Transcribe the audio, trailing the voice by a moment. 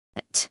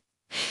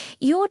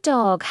Your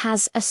dog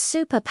has a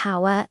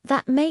superpower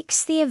that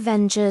makes the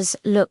Avengers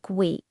look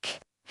weak.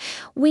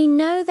 We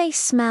know they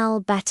smell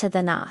better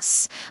than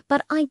us,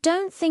 but I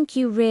don't think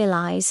you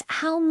realize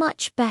how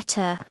much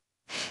better.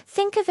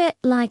 Think of it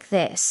like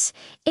this.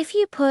 If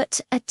you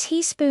put a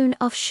teaspoon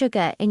of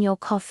sugar in your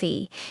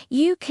coffee,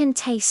 you can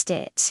taste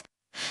it.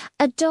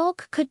 A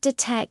dog could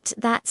detect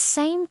that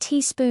same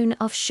teaspoon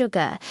of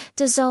sugar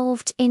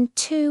dissolved in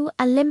 2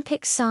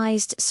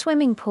 Olympic-sized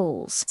swimming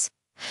pools.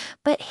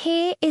 But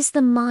here is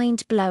the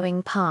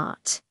mind-blowing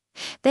part.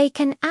 They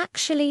can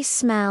actually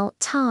smell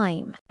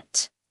time.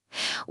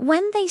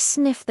 When they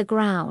sniff the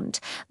ground,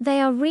 they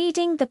are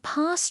reading the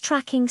past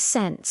tracking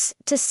scents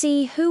to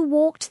see who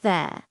walked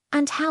there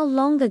and how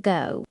long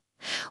ago.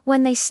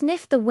 When they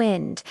sniff the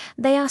wind,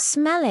 they are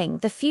smelling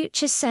the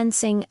future,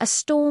 sensing a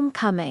storm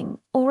coming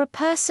or a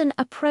person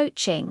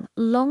approaching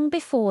long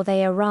before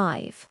they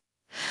arrive.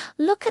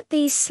 Look at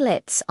these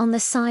slits on the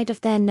side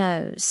of their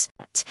nose.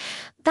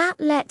 That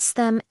lets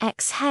them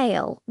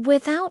exhale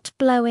without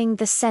blowing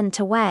the scent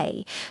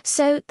away,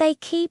 so they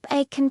keep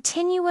a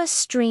continuous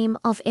stream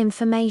of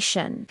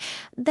information.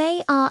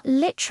 They are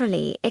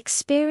literally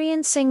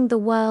experiencing the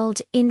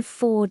world in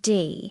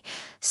 4D.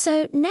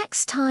 So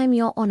next time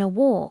you're on a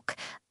walk,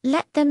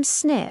 let them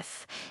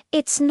sniff.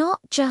 It's not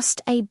just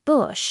a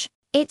bush,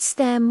 it's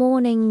their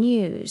morning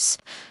news.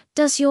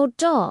 Does your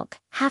dog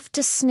have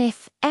to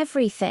sniff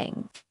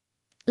everything?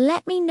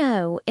 Let me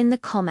know in the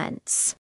comments.